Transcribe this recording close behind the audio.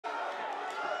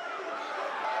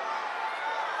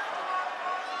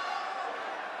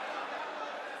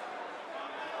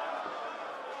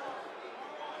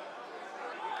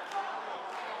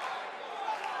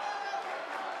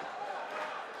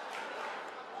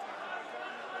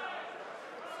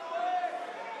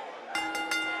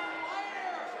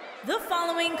The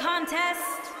following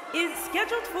contest is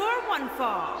scheduled for one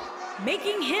fall.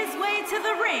 Making his way to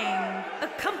the ring,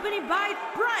 accompanied by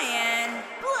Brian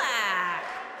Black.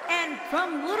 And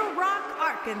from Little Rock,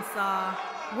 Arkansas,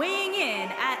 weighing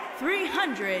in at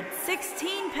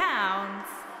 316 pounds,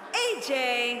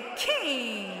 AJ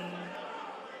King.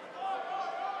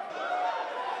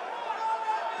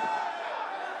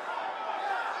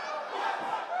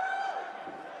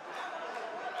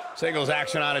 Singles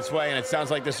action on its way, and it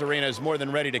sounds like this arena is more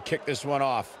than ready to kick this one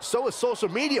off. So is social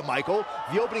media, Michael.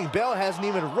 The opening bell hasn't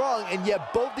even rung, and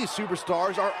yet both these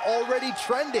superstars are already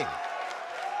trending.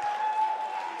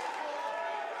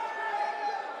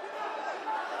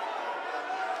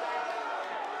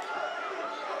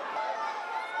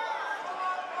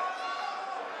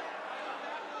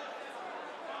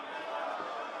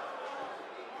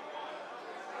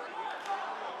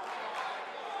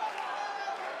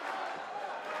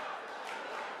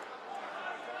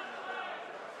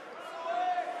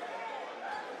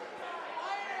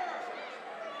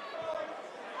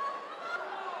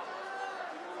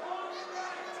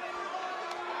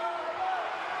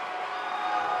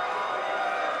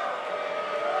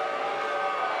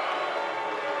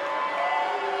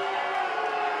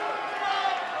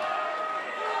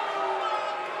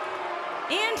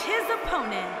 And his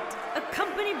opponent,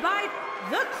 accompanied by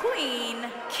the Queen,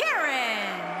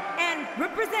 Karen, and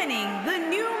representing the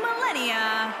new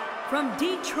millennia from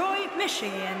Detroit,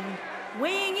 Michigan,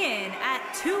 weighing in at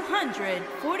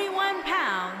 241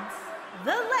 pounds,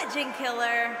 the Legend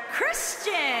Killer,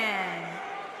 Christian.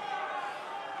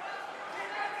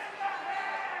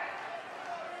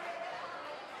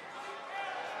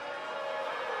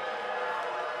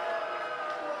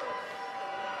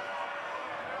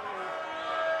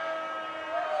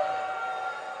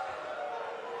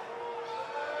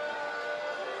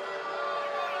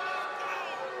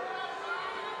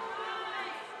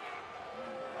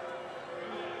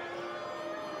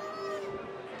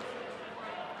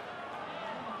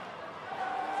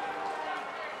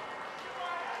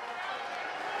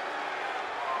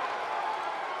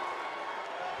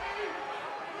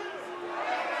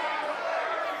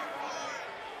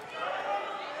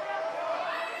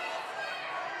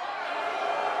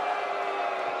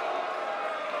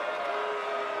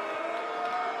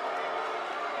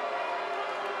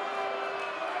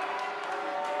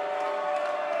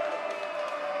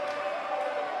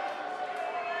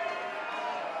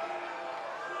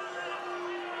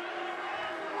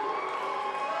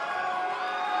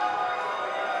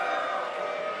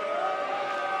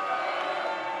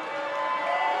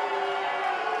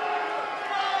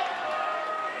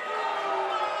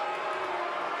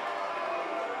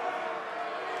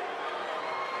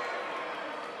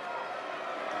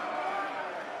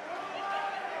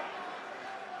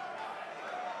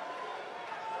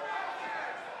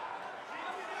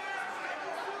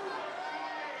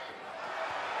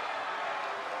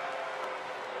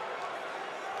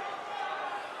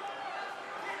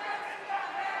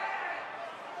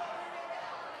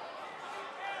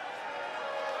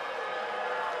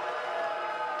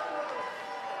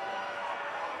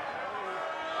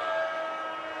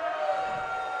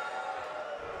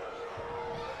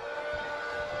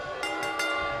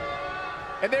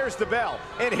 And there's the bell,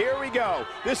 and here we go.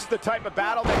 This is the type of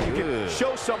battle that you can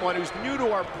show someone who's new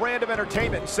to our brand of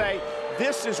entertainment and say,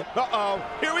 this is,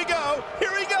 here we go, here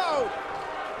we go.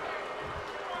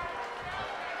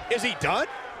 Is he done?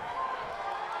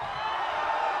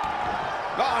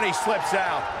 Oh, and he slips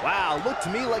out. Wow, looked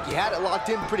to me like he had it locked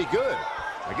in pretty good.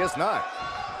 I guess not.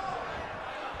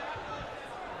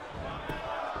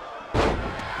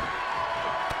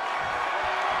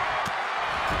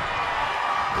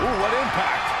 Ooh, what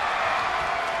impact.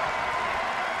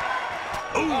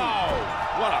 Ooh.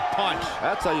 Oh, what a punch.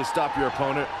 That's how you stop your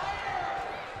opponent.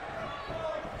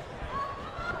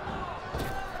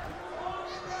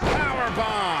 Power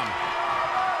bomb.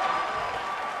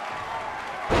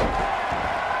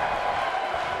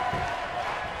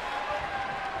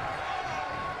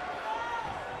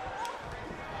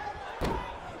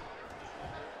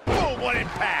 Oh, what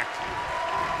impact.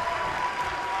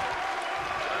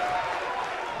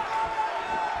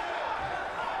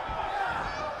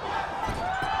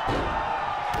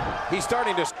 He's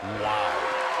starting to... Wow.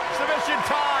 Submission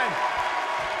time.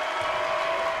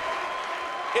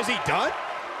 Is he done?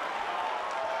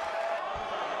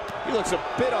 He looks a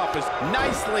bit off his...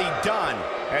 Nicely done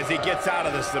as he gets out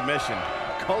of the submission.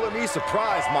 Color me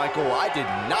surprised, Michael. I did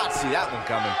not see that one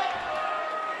coming.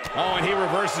 Oh, and he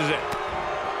reverses it.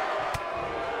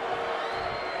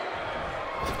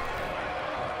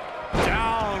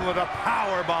 Down with a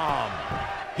power bomb.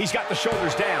 He's got the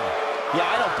shoulders down. Yeah,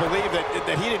 I don't believe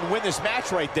that he didn't win this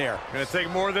match right there. Gonna take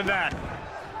more than that.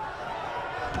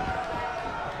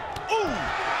 Ooh!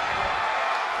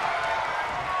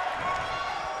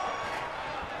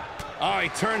 Oh, he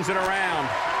turns it around.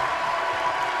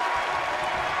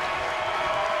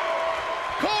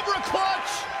 Cobra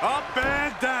clutch! Up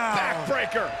and down.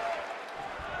 Backbreaker.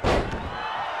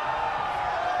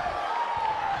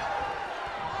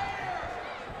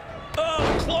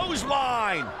 Oh,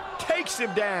 clothesline. Takes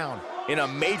him down. In a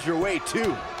major way,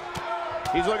 too.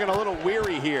 He's looking a little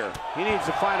weary here. He needs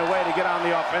to find a way to get on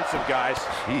the offensive, guys.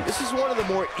 Jeez. This is one of the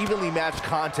more evenly matched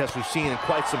contests we've seen in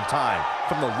quite some time.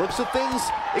 From the looks of things,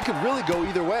 it could really go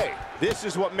either way. This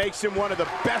is what makes him one of the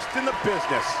best in the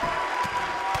business.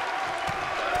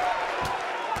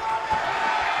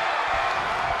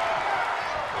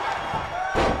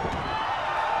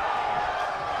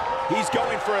 He's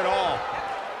going for it all.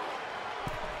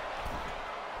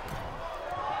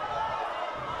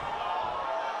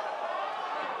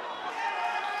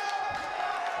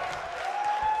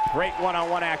 Great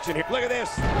one-on-one action here. Look at this.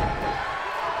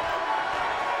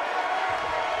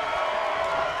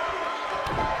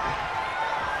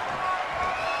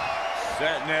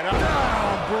 Setting it up.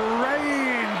 Oh,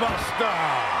 brain buster.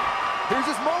 Here's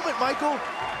his moment, Michael.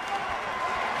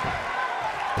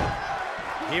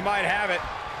 He might have it.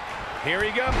 Here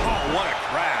he goes. Oh, what a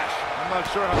crash. I'm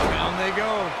not sure how down they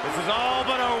go. This is all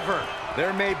but over.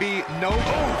 There may be no...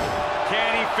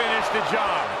 Can he finish the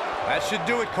job? That should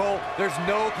do it, Cole. There's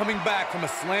no coming back from a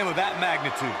slam of that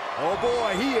magnitude. Oh,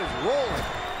 boy, he is rolling.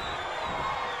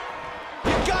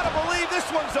 You gotta believe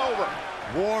this one's over.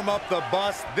 Warm up the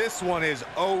bus. This one is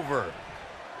over.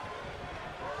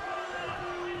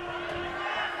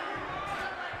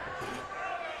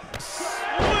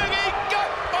 Swinging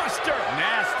gutbuster.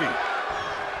 Nasty.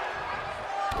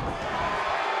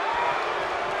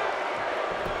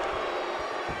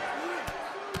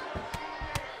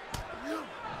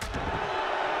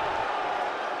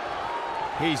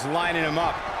 He's lining him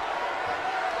up.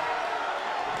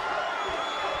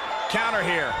 Counter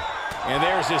here. And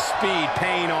there's his speed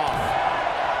paying off.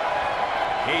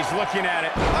 He's looking at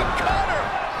it. A cutter.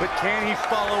 But can he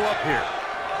follow up here?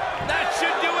 That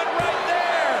should do it right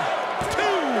there.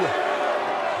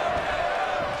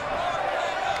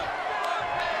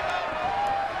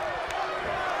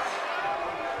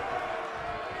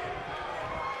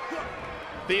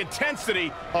 2. The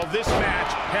intensity of this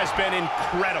match has been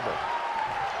incredible.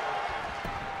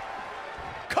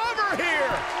 Cover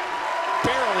here.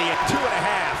 Barely at 2.5.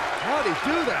 How'd he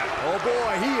do that? Oh,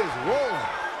 boy, he is rolling.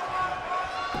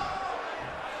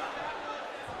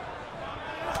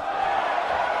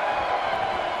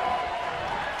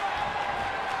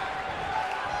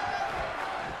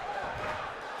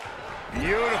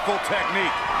 Beautiful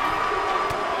technique.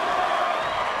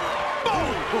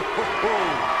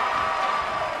 Boom!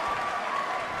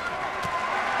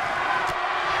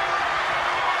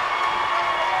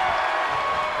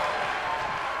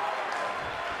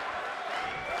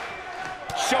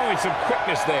 Showing some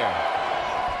quickness there.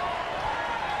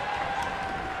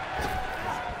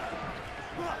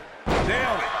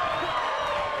 Nailed it.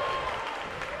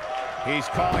 He's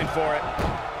calling for it.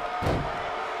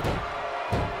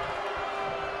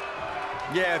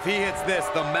 Yeah, if he hits this,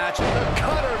 the match... The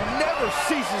cutter never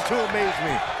ceases to amaze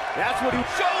me. That's what he...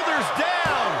 Shoulders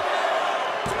down.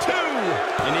 2.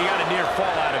 And he got a near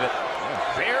fall out of it.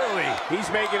 Barely. He's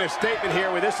making a statement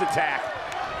here with this attack.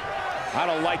 I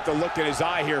don't like the look in his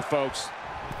eye here, folks.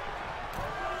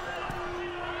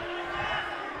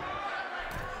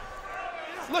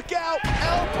 Look out!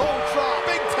 Elbow drop,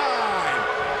 big time!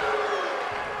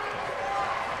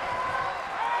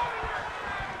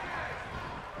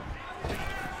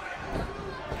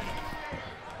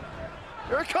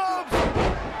 Here it comes!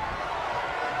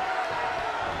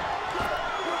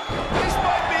 This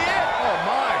might be it! Oh,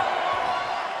 my!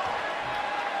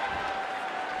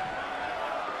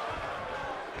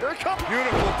 Here it comes!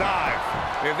 Beautiful dive.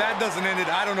 If that doesn't end it,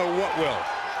 I don't know what will.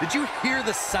 Did you hear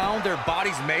the sound their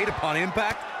bodies made upon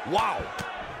impact? Wow.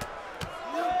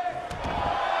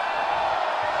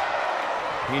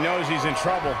 He knows he's in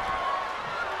trouble.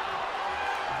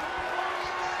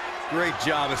 Great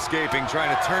job escaping,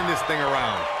 trying to turn this thing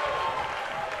around.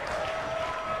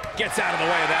 Gets out of the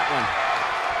way of that one.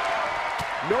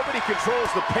 Nobody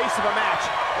controls the pace of a match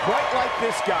quite like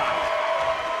this guy.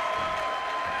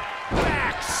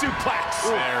 Back suplex.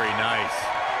 Very nice.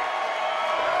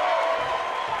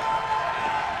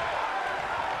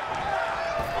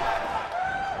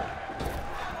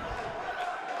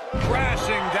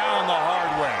 Crashing down the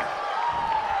hard way.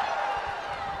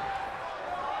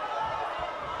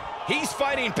 He's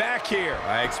fighting back here.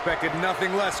 I expected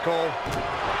nothing less, Cole.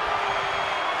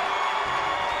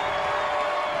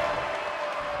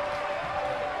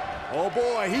 Oh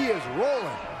boy, he is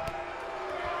rolling.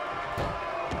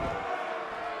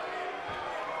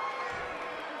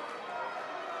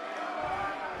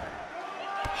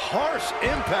 Harsh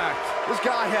impact. This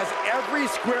guy has every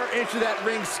square inch of that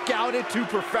ring scouted to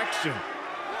perfection.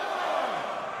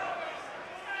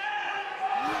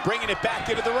 Bringing it back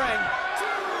into the ring.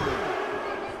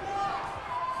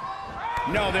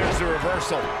 No, there's the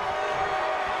reversal.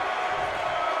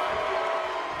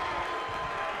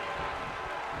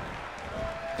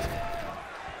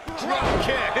 Drop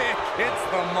kick. Hits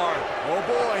the mark. Oh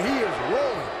boy, he is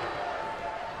rolling.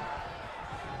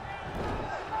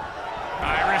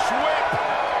 Irish whip.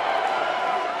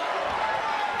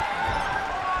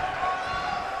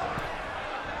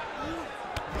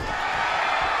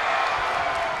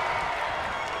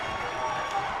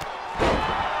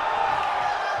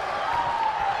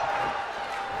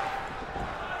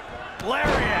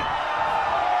 Lariat.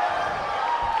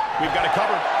 We've got it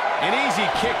covered. An easy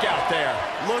kick out there.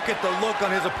 Look at the look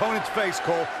on his opponent's face,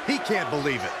 Cole. He can't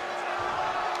believe it.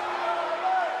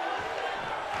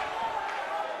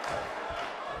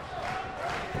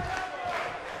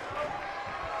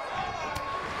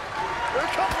 Here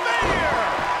comes Mayor!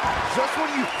 Just when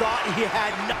you thought he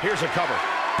had no... Here's a cover.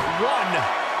 1,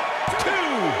 2.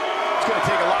 It's going to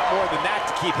take a lot more than that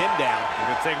to keep him down. It's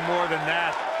going to take more than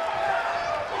that.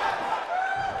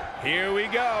 Here we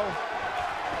go.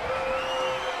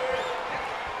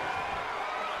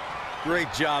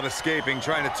 Great job escaping,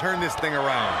 trying to turn this thing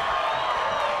around.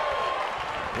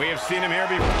 We have seen him here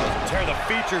before. Tear the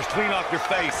features clean off your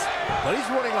face. But he's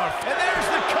running off. And there's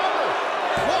the cover.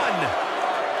 1,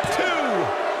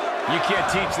 2. You can't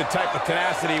teach the type of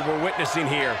tenacity we're witnessing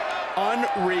here.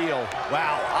 Unreal.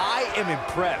 Wow, I am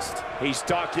impressed. He's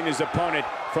stalking his opponent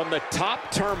from the top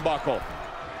turnbuckle.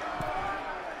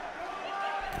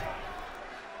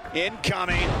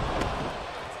 Incoming.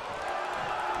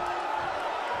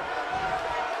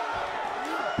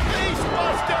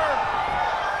 Facebuster.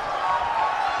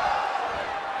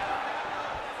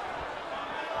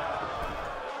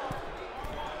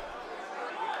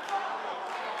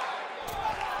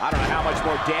 I don't know how much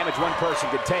more damage one person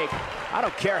could take. I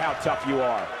don't care how tough you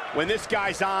are. When this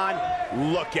guy's on,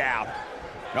 look out.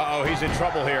 Uh-oh, he's in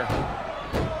trouble here.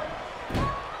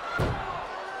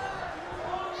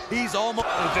 He's almost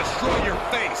gonna destroy your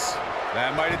face.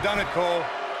 That might have done it, Cole.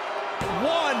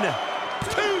 1,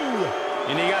 2.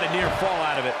 And he got a near fall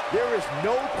out of it. There is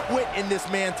no quit in this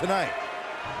man tonight.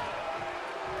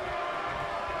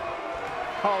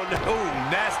 Oh, no. Ooh,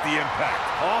 nasty impact.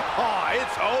 Oh,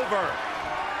 it's over.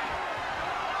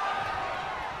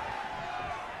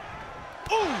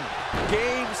 Ooh!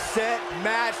 Game, set,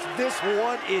 match. This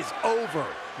one is over.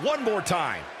 One more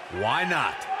time. Why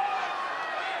not?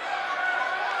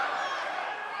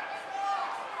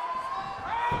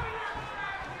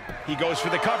 He goes for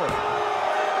the cover.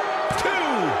 2,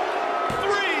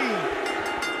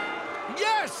 3.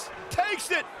 Yes!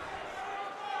 Takes it!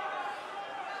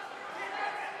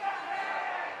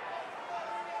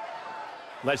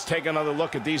 Let's take another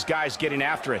look at these guys getting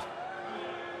after it.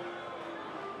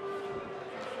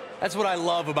 That's what I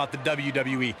love about the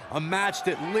WWE, a match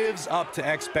that lives up to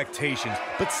expectations,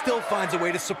 but still finds a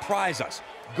way to surprise us.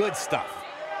 Good stuff.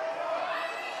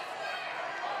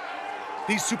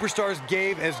 These superstars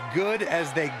gave as good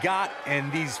as they got,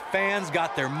 and these fans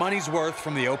got their money's worth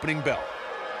from the opening bell.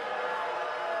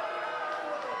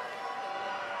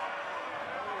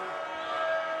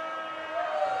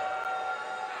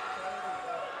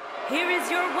 Here is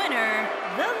your winner,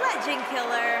 the Legend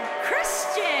Killer,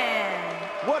 Christian.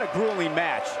 What a grueling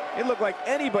match. It looked like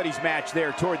anybody's match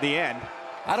there toward the end.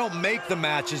 I don't make the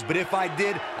matches, but if I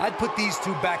did, I'd put these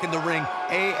two back in the ring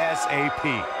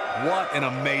ASAP. What an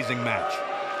amazing match.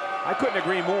 I couldn't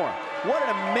agree more. What an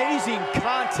amazing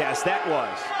contest that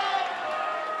was.